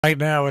Right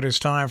now, it is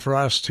time for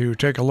us to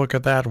take a look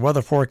at that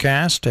weather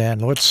forecast,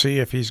 and let's see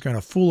if he's going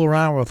to fool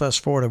around with us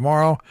for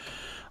tomorrow.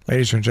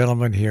 Ladies and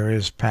gentlemen, here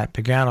is Pat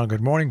Pagano.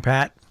 Good morning,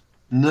 Pat.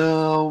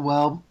 No,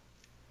 well,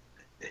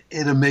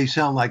 it may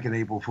sound like an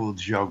April Fool's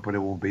joke, but it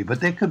won't be.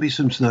 But there could be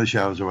some snow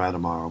showers around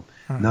tomorrow.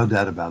 No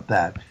doubt about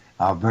that.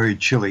 Very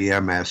chilly air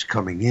mass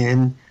coming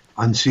in,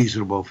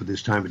 unseasonable for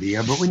this time of the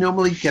year, but we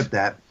normally get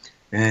that,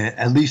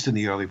 at least in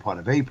the early part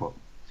of April.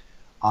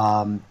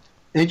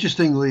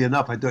 Interestingly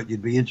enough, I thought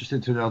you'd be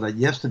interested to know that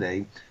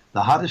yesterday,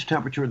 the hottest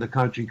temperature in the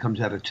country comes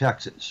out of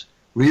Texas.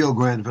 Rio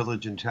Grande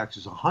Village in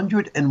Texas,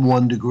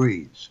 101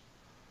 degrees.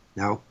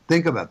 Now,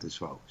 think about this,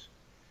 folks.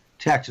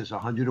 Texas,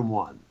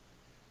 101.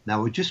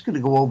 Now, we're just going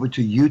to go over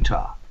to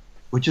Utah,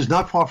 which is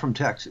not far from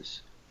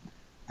Texas.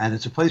 And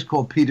it's a place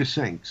called Peter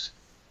Sinks,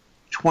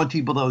 20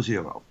 below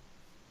zero.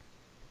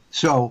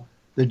 So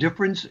the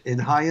difference in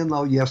high and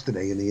low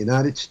yesterday in the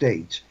United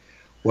States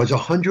was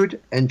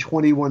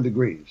 121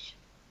 degrees.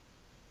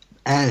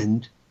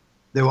 And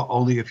there were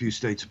only a few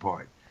states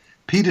apart.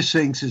 Peter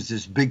Sinks is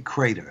this big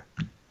crater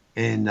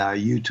in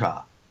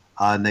Utah.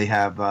 And they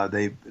have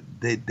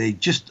they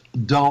just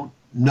don't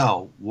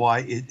know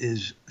why it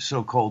is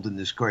so cold in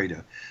this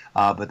crater.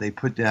 But they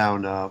put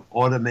down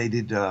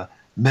automated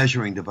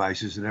measuring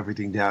devices and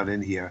everything down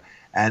in here.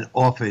 And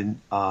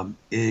often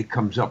it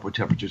comes up with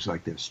temperatures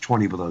like this,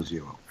 20 below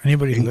zero.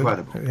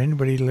 Incredible.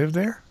 Anybody live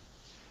there?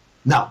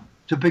 No,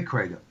 it's a big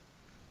crater.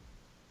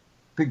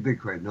 Big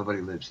crater.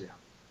 Nobody lives there.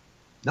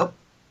 Nope.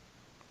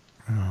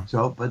 Oh.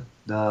 So, but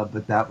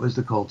that was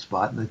the cold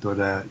spot, and I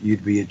thought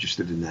you'd be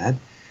interested in that.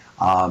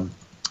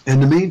 In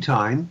the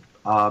meantime,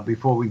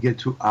 before we get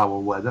to our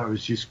weather, I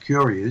was just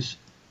curious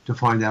to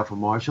find out from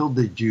Marshall,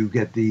 did you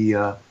get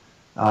the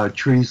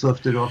trees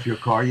lifted off your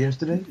car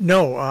yesterday?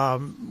 No.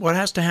 What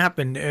has to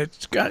happen?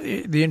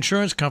 The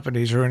insurance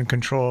companies are in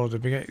control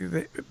of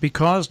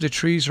because the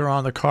trees are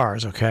on the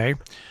cars. Okay,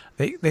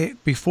 they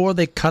before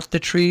they cut the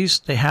trees,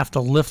 they have to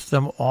lift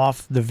them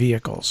off the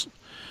vehicles.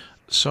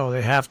 So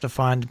they have to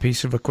find a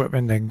piece of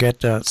equipment and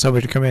get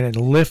somebody to come in and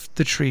lift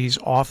the trees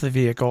off the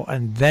vehicle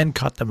and then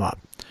cut them up.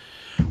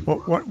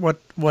 What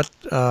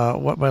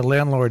my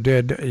landlord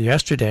did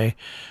yesterday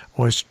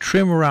was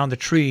trim around the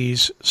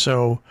trees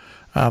so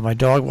my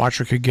dog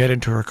watcher could get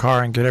into her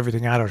car and get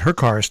everything out of it. Her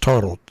car is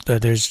totaled.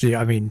 It is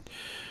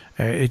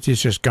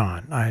just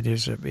gone.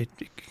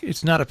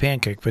 It's not a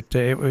pancake, but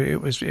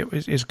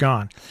it's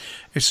gone.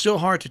 It's still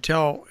hard to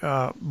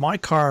tell. My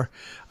car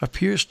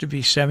appears to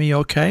be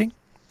semi-okay.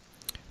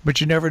 But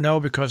you never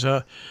know because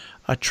a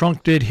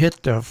trunk did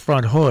hit the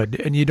front hood,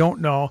 and you don't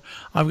know.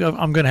 I'm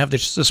going to have the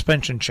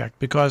suspension checked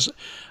because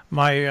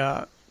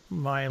my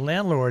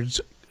landlord's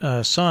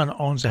son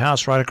owns the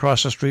house right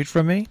across the street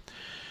from me,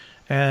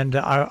 and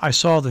I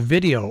saw the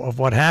video of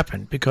what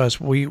happened because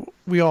we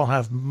all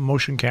have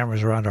motion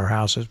cameras around our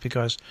houses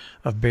because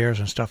of bears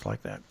and stuff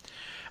like that,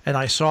 and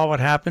I saw what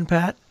happened,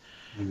 Pat.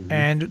 Mm-hmm.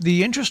 And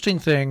the interesting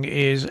thing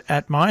is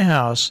at my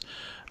house,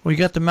 we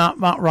got the Mount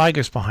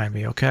Rigas behind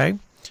me, okay?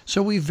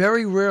 So we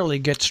very rarely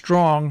get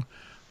strong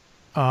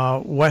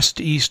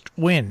west-east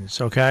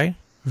winds, okay?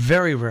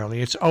 Very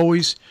rarely. It's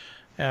always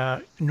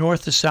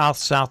north to south,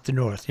 south to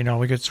north. You know,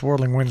 we get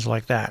swirling winds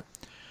like that.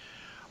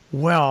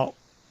 Well,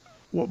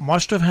 what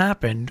must have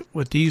happened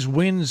with these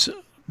winds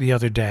the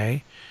other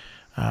day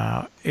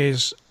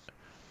is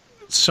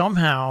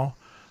somehow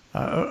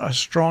a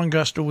strong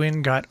gust of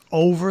wind got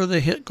over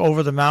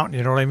the mountain,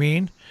 you know what I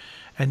mean?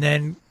 And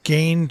then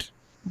gained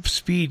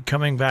speed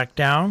coming back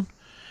down.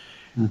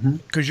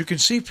 Because you can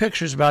see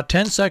pictures about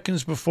 10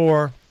 seconds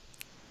before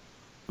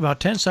the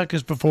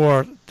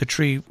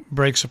tree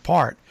breaks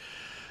apart.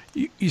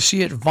 You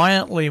see it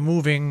violently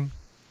moving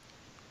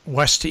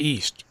west to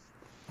east,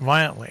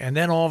 violently, and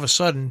then all of a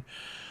sudden,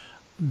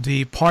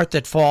 the part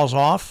that falls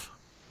off,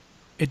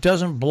 it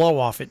doesn't blow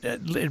off.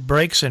 It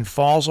breaks and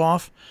falls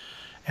off,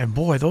 and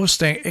boy, those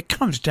things, it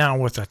comes down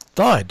with a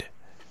thud.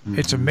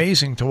 It's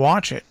amazing to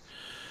watch it.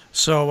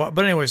 So,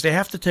 but anyways, they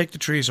have to take the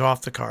trees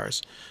off the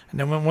cars, and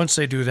then once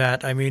they do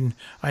that,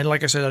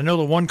 like I said, I know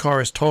the one car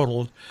is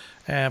totaled,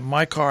 and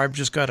my car, I've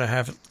just got to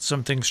have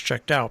some things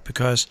checked out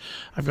because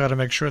I've got to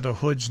make sure the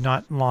hood's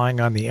not lying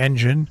on the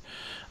engine.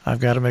 I've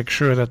got to make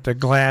sure that the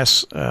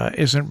glass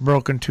isn't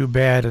broken too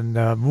bad in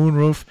the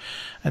moonroof,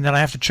 and then I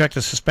have to check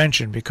the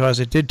suspension because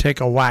it did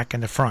take a whack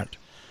in the front,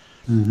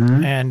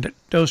 and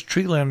those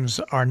tree limbs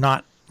are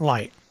not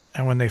light,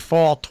 and when they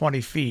fall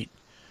 20 feet.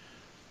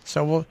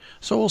 So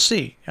we'll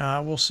see.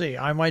 We'll see.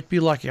 I might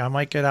be lucky. I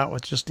might get out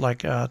with just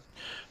like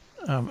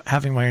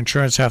having my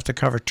insurance have to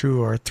cover $2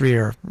 or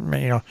 $3 or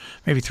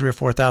maybe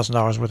 $3,000 or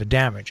 $4,000 worth of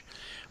damage.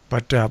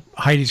 But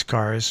Heidi's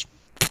car is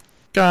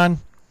gone.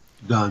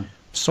 Done.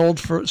 Sold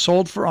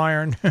for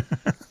iron.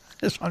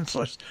 I'm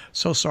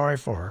so sorry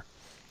for her.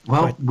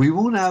 Well, we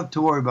won't have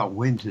to worry about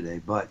wind today,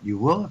 but you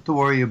will have to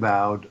worry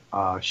about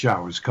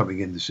showers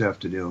coming in this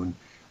afternoon.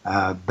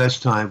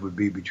 Best time would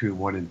be between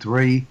 1 and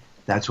 3.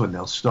 That's when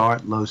they'll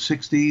start. Low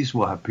 60s.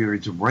 We'll have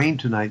periods of rain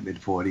tonight, mid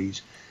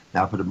 40s.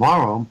 Now for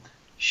tomorrow,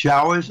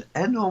 Showers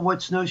and or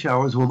wet snow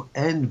showers will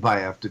end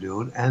by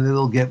afternoon, and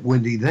it'll get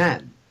windy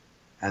then.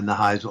 And the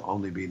highs will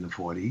only be in the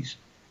 40s.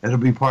 It'll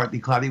be partly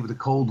cloudy with a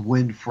cold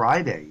wind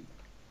Friday,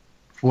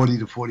 40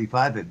 to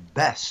 45 at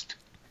best.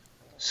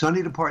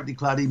 Sunny to partly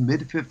cloudy,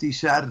 mid-50s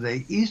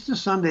Saturday. Easter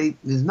Sunday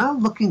is not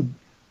looking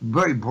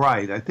very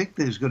bright. I think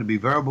there's going to be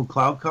variable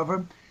cloud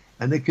cover,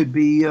 and there could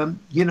be, a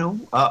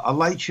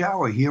light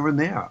shower here and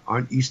there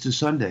on Easter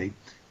Sunday,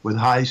 with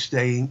highs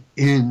staying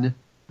in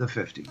the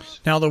 50s.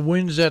 Now the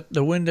wind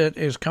that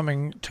is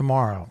coming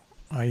tomorrow.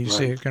 You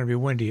say it's going to be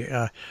windy.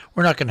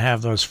 We're not going to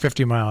have those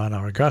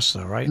 50-mile-an-hour gusts,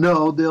 though, right?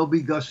 No, there'll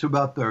be gusts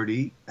about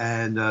 30,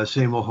 and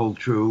same will hold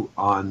true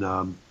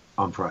on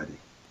Friday.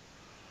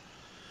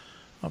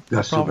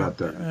 Gusts about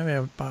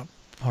 30. I'll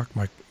park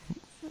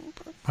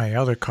my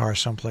other car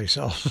someplace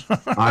else.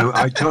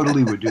 I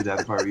totally would do that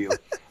if I were you.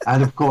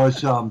 And of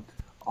course,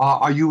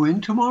 are you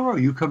in tomorrow? Are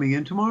you coming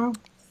in tomorrow?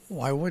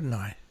 Why wouldn't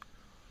I?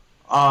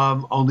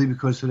 Only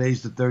because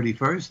today's the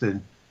 31st,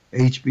 and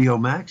HBO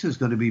Max is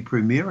going to be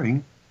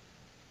premiering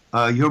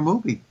your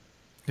movie.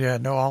 Yeah,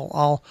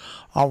 no,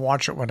 I'll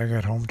watch it when I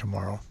get home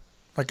tomorrow.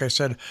 Like I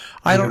said,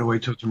 I don't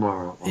wait till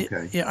tomorrow.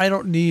 Okay. Yeah, I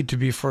don't need to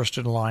be first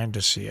in line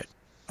to see it.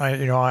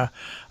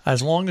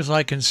 As long as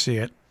I can see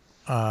it,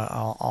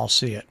 I'll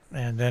see it,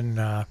 and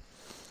then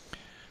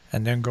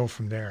go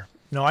from there.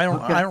 No, I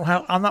don't.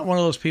 Okay. I'm not one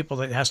of those people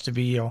that has to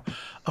be.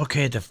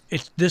 Okay,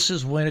 this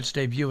is when it's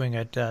debuting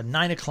at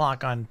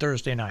 9:00 on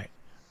Thursday night.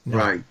 No,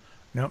 right.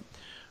 No,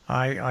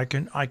 I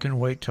can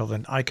wait till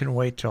then. I can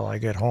wait till I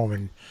get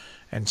home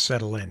and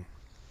settle in.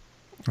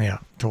 Yeah,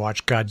 to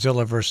watch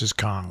Godzilla versus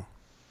Kong.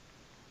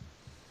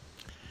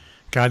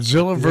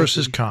 Godzilla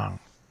versus Kong.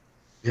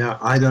 Yeah,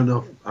 I don't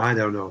know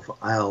if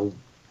I'll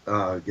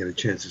get a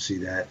chance to see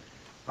that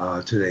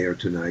today or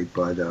tonight,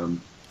 but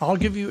I'll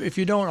give you, if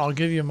you don't, I'll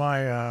give you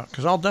my,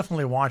 because I'll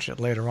definitely watch it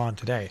later on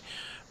today,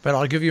 but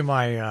I'll give you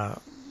my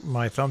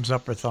my thumbs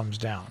up or thumbs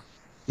down.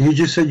 You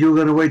just said you were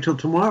going to wait till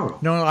tomorrow.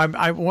 No, I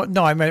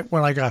meant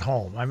when I got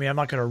home. I mean, I'm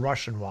not going to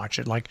rush and watch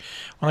it. Like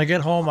when I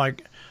get home, I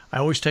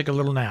always take a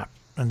little nap,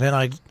 and then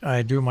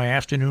I do my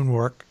afternoon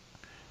work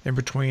in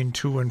between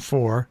 2 and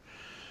 4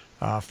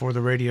 for the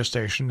radio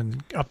station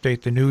and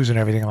update the news and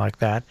everything like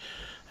that,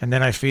 and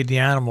then I feed the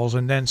animals,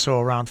 and then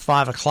so around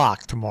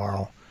 5:00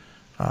 tomorrow.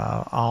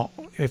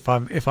 If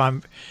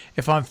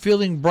I'm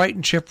feeling bright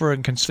and chipper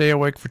and can stay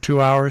awake for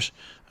 2 hours,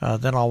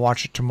 then I'll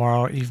watch it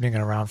tomorrow evening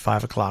at around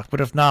 5:00.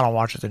 But if not, I'll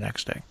watch it the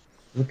next day.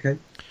 Okay.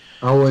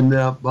 Oh, and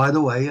by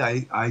the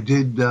way, I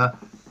did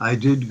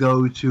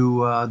go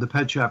to the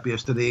pet shop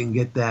yesterday and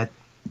get that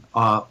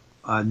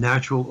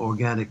natural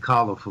organic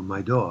collar for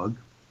my dog.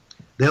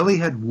 They only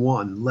had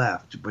one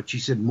left, but she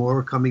said more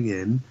are coming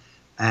in,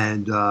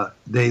 and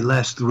they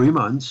last 3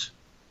 months.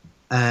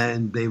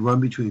 And they run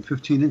between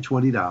 $15 and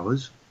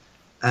 $20,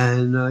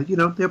 and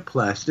they're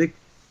plastic,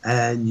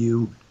 and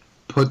you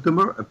put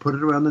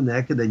it around the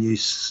neck, and then you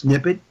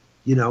snip it,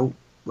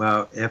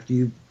 after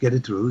you get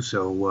it through.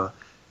 So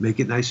make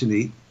it nice and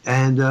neat,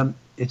 and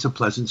it's a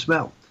pleasant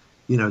smell.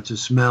 It's a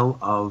smell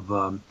of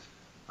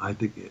I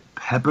think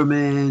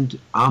peppermint,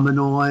 almond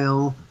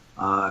oil.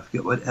 I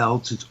forget what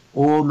else. It's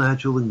all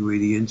natural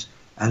ingredients,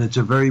 and it's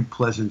a very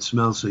pleasant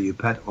smell. So your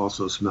pet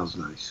also smells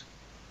nice.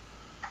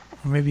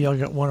 Maybe I'll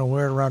get one and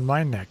wear it around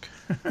my neck.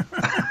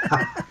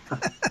 I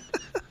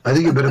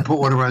think you better put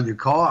one around your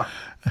car.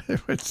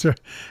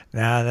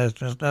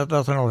 That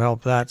nothing will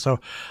help that.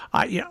 So,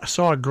 I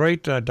saw a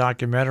great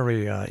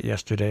documentary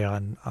yesterday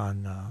on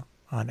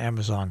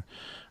Amazon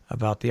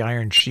about the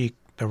Iron Sheik,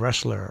 the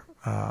wrestler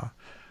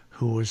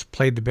who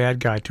played the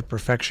bad guy to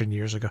perfection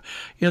years ago.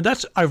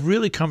 I've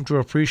really come to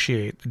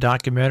appreciate the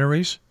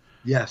documentaries.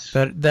 Yes.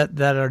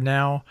 That are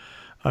now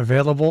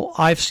available.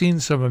 I've seen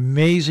some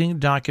amazing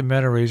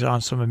documentaries on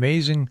some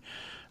amazing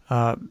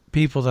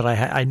people that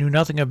I knew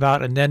nothing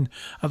about, and then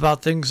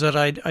about things that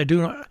I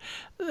do.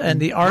 And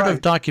the art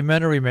of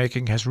documentary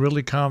making has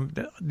really come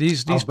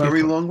these a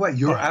very long way.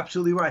 You're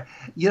absolutely right.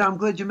 I'm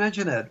glad you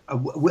mentioned that.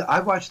 I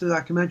watched the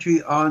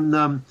documentary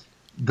on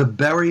the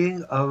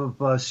burying of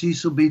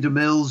Cecil B.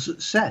 DeMille's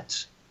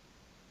sets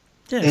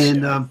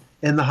in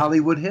the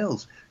Hollywood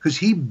Hills, because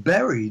he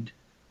buried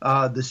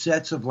the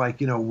sets of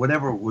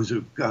whatever it was.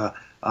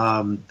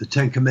 The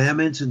Ten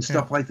Commandments and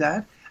stuff like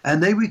that,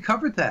 and they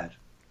recovered that.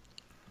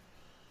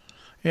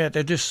 Yeah,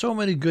 there's just so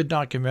many good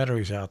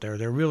documentaries out there.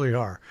 There really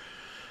are.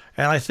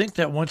 And I think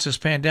that once this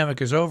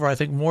pandemic is over, I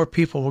think more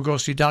people will go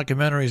see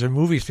documentaries in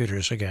movie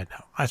theaters again.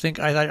 I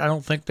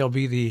don't think they'll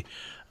be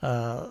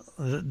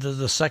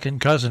the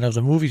second cousin of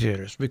the movie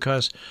theaters,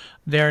 because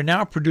they're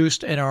now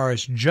produced and are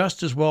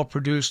just as well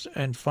produced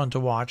and fun to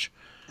watch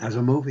as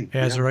a movie,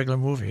 as a regular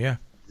movie. Yeah.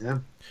 Yeah,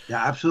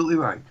 absolutely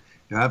right.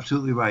 You're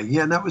absolutely right.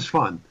 Yeah, and that was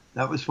fun.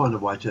 That was fun to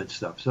watch that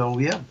stuff. So,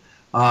 yeah,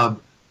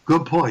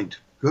 good point.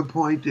 Good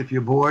point. If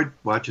you're bored,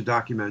 watch a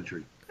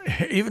documentary.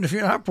 Even if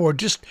you're not bored,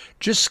 just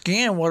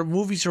scan what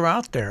movies are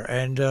out there,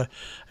 and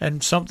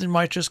something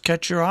might just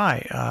catch your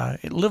eye.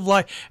 Live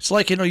life. It's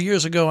like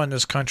years ago in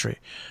this country,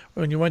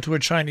 when you went to a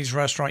Chinese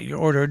restaurant, you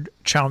ordered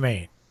chow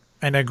mein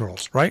and egg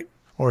rolls, right?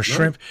 or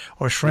shrimp,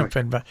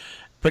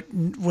 but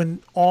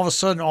when all of a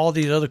sudden all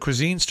these other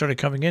cuisines started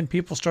coming in,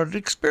 people started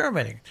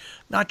experimenting,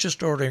 not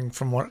just ordering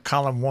from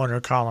column 1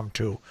 or column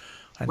 2,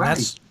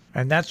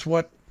 and that's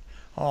what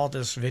all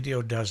this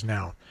video does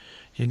now.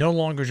 You no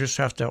longer just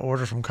have to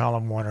order from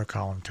column 1 or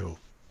column 2.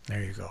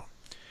 There you go.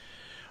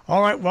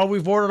 All right, well,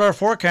 we've ordered our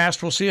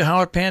forecast. We'll see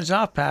how it pans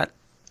out, Pat.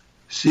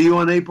 See you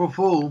on April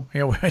Fool.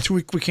 Yeah,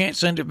 we can't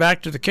send it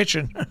back to the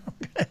kitchen.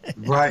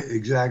 Right,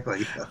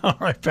 exactly. All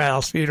right, Pat,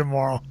 I'll see you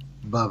tomorrow.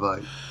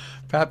 Bye-bye.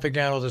 Pat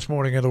Pagano this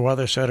morning in the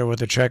Weather Center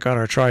with a check on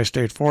our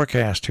tri-state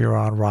forecast here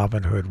on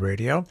Robin Hood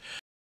Radio.